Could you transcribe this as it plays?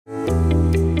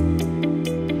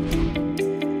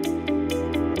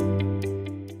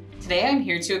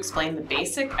here to explain the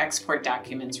basic export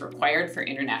documents required for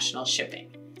international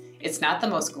shipping. It's not the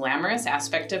most glamorous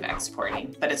aspect of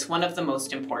exporting, but it's one of the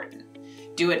most important.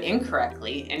 Do it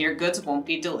incorrectly and your goods won't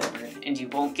be delivered and you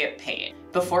won't get paid.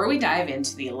 Before we dive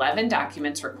into the 11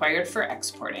 documents required for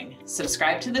exporting,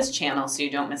 subscribe to this channel so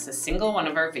you don't miss a single one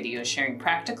of our videos sharing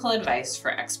practical advice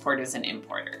for exporters and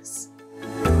importers.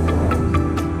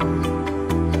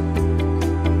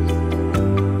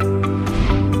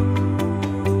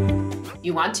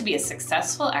 You want to be a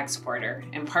successful exporter,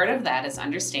 and part of that is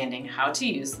understanding how to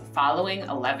use the following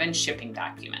 11 shipping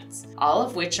documents, all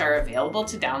of which are available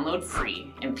to download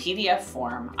free in PDF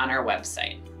form on our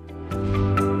website.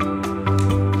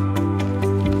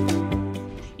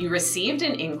 You received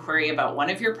an inquiry about one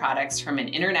of your products from an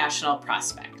international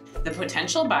prospect. The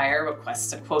potential buyer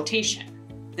requests a quotation.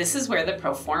 This is where the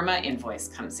Proforma Invoice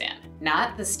comes in,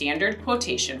 not the standard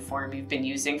quotation form you've been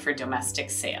using for domestic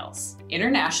sales.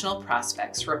 International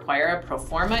prospects require a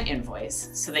Proforma Invoice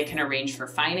so they can arrange for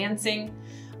financing,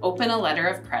 open a letter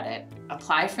of credit,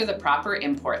 apply for the proper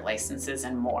import licenses,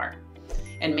 and more.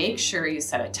 And make sure you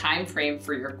set a time frame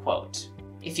for your quote.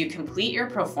 If you complete your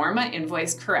Proforma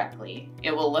Invoice correctly,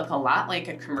 it will look a lot like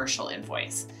a commercial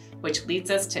invoice, which leads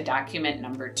us to document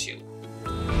number 2.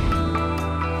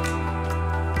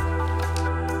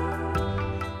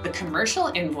 The commercial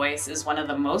invoice is one of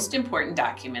the most important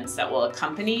documents that will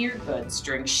accompany your goods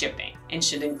during shipping and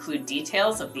should include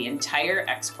details of the entire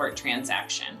export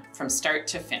transaction from start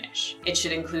to finish. It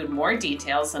should include more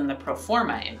details than the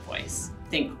Proforma invoice.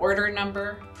 Think order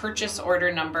number, purchase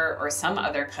order number, or some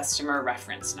other customer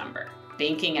reference number,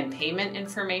 banking and payment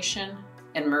information,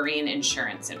 and marine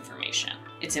insurance information.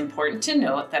 It's important to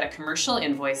note that a commercial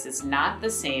invoice is not the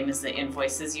same as the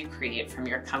invoices you create from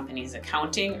your company's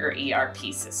accounting or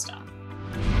ERP system.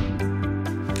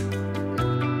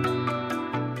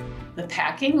 The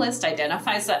packing list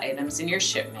identifies the items in your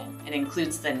shipment and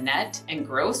includes the net and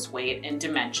gross weight and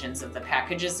dimensions of the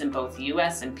packages in both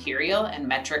US imperial and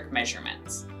metric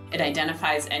measurements. It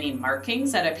identifies any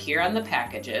markings that appear on the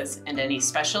packages and any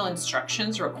special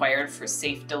instructions required for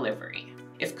safe delivery.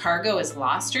 If cargo is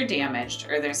lost or damaged,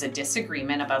 or there's a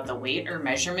disagreement about the weight or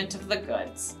measurement of the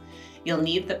goods, you'll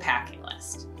need the packing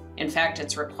list. In fact,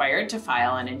 it's required to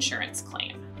file an insurance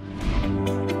claim.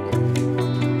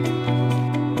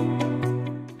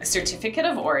 A certificate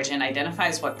of origin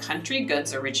identifies what country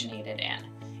goods originated in.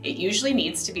 It usually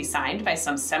needs to be signed by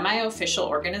some semi-official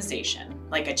organization,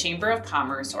 like a chamber of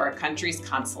commerce or a country's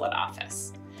consulate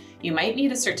office. You might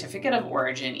need a certificate of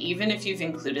origin even if you've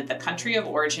included the country of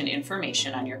origin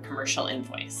information on your commercial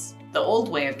invoice. The old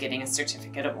way of getting a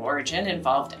certificate of origin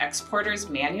involved exporters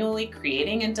manually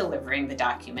creating and delivering the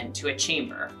document to a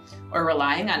chamber, or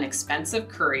relying on expensive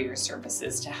courier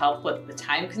services to help with the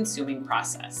time-consuming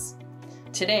process.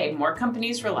 Today, more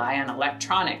companies rely on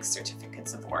electronic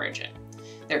certificates of origin.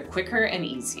 They're quicker and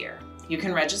easier. You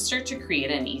can register to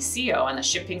create an ECO on the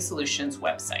Shipping Solutions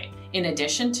website. In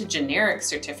addition to generic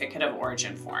certificate of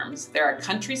origin forms, there are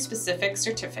country-specific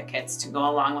certificates to go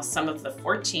along with some of the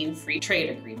 14 free trade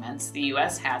agreements the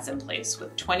US has in place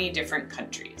with 20 different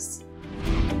countries.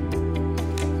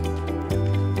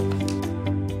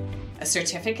 A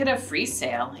certificate of free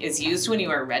sale is used when you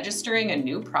are registering a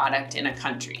new product in a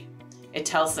country. It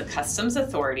tells the customs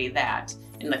authority that,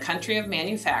 in the country of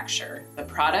manufacture, the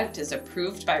product is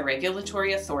approved by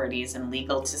regulatory authorities and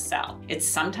legal to sell. It's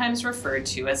sometimes referred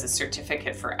to as a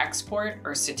certificate for export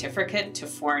or certificate to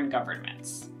foreign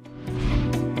governments.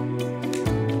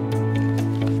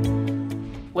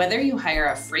 Whether you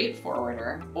hire a freight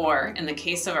forwarder or, in the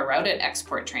case of a routed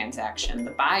export transaction,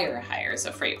 the buyer hires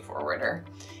a freight forwarder,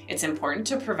 it's important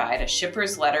to provide a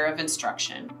shipper's letter of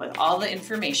instruction with all the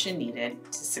information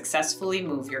needed to successfully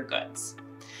move your goods.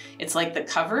 It's like the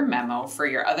cover memo for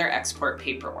your other export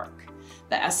paperwork.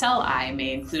 The SLI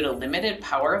may include a limited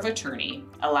power of attorney,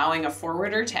 allowing a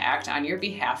forwarder to act on your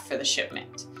behalf for the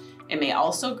shipment. It may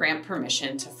also grant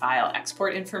permission to file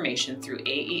export information through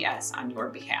AES on your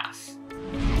behalf.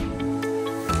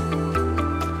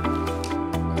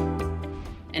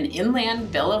 An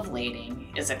inland bill of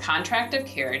lading is a contract of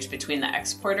carriage between the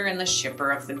exporter and the shipper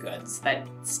of the goods that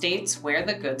states where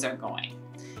the goods are going.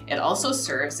 It also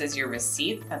serves as your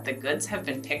receipt that the goods have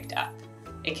been picked up.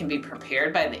 It can be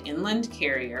prepared by the inland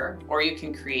carrier, or you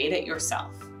can create it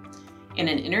yourself. In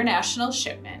an international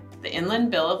shipment, the inland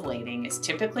bill of lading is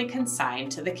typically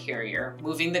consigned to the carrier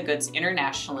moving the goods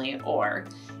internationally, or,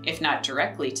 if not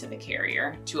directly to the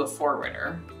carrier, to a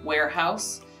forwarder,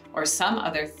 warehouse, or some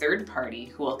other third party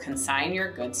who will consign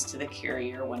your goods to the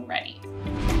carrier when ready.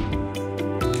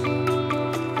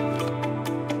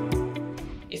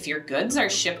 If your goods are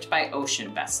shipped by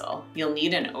ocean vessel, you'll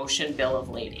need an ocean bill of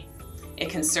lading.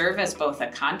 It can serve as both a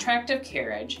contract of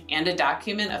carriage and a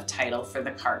document of title for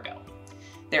the cargo.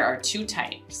 There are two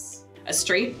types. A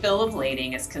straight bill of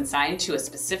lading is consigned to a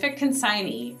specific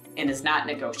consignee and is not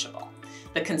negotiable.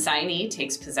 The consignee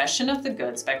takes possession of the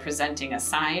goods by presenting a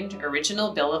signed,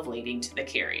 original bill of lading to the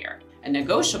carrier. A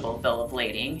negotiable bill of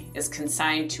lading is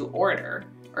consigned to order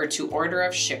or to order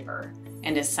of shipper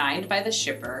and is signed by the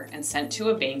shipper and sent to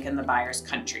a bank in the buyer's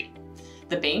country.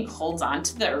 The bank holds on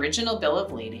to the original bill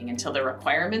of lading until the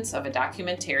requirements of a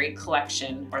documentary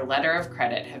collection or letter of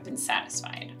credit have been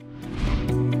satisfied.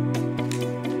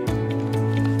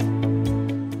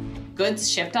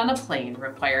 Goods shipped on a plane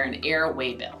require an air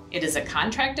waybill. It is a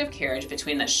contract of carriage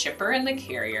between the shipper and the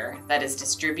carrier that is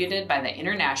distributed by the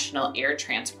International Air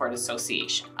Transport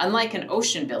Association. Unlike an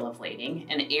ocean bill of lading,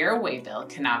 an air waybill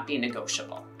cannot be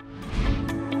negotiable.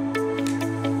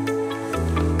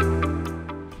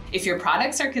 If your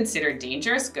products are considered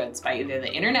dangerous goods by either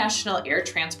the International Air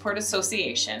Transport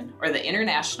Association or the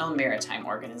International Maritime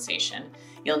Organization,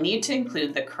 you'll need to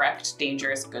include the correct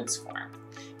dangerous goods form.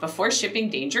 Before shipping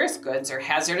dangerous goods or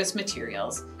hazardous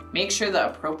materials, make sure the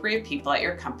appropriate people at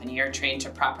your company are trained to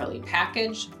properly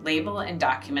package, label, and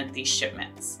document these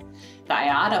shipments. The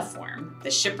IATA form,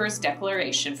 the shipper's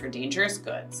declaration for dangerous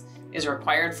goods, is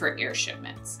required for air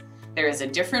shipments. There is a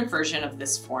different version of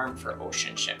this form for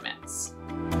ocean shipments.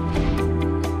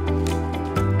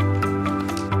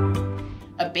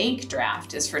 A bank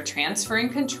draft is for transferring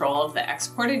control of the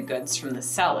exported goods from the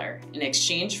seller in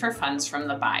exchange for funds from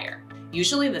the buyer.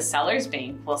 Usually the seller's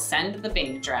bank will send the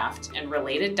bank draft and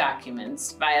related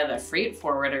documents via the freight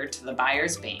forwarder to the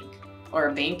buyer's bank, or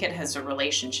a bank it has a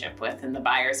relationship with in the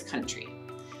buyer's country.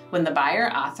 When the buyer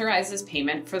authorizes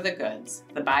payment for the goods,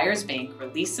 the buyer's bank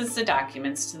releases the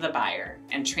documents to the buyer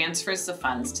and transfers the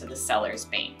funds to the seller's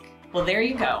bank. Well, there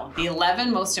you go, the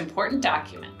 11 most important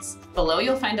documents. Below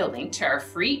you'll find a link to our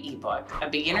free ebook, A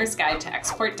Beginner's Guide to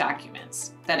Export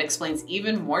Documents, that explains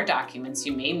even more documents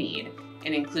you may need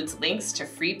and includes links to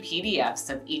free PDFs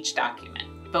of each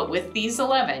document. But with these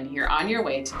 11, you're on your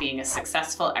way to being a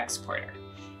successful exporter,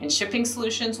 and Shipping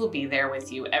Solutions will be there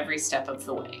with you every step of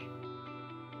the way.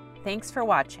 Thanks for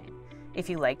watching. If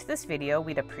you liked this video,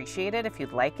 we'd appreciate it if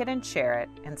you'd like it and share it,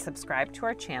 and subscribe to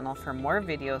our channel for more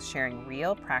videos sharing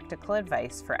real practical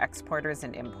advice for exporters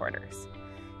and importers.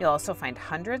 You'll also find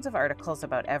hundreds of articles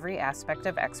about every aspect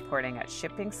of exporting at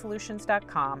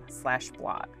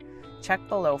shippingsolutions.com/blog. Check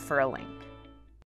below for a link.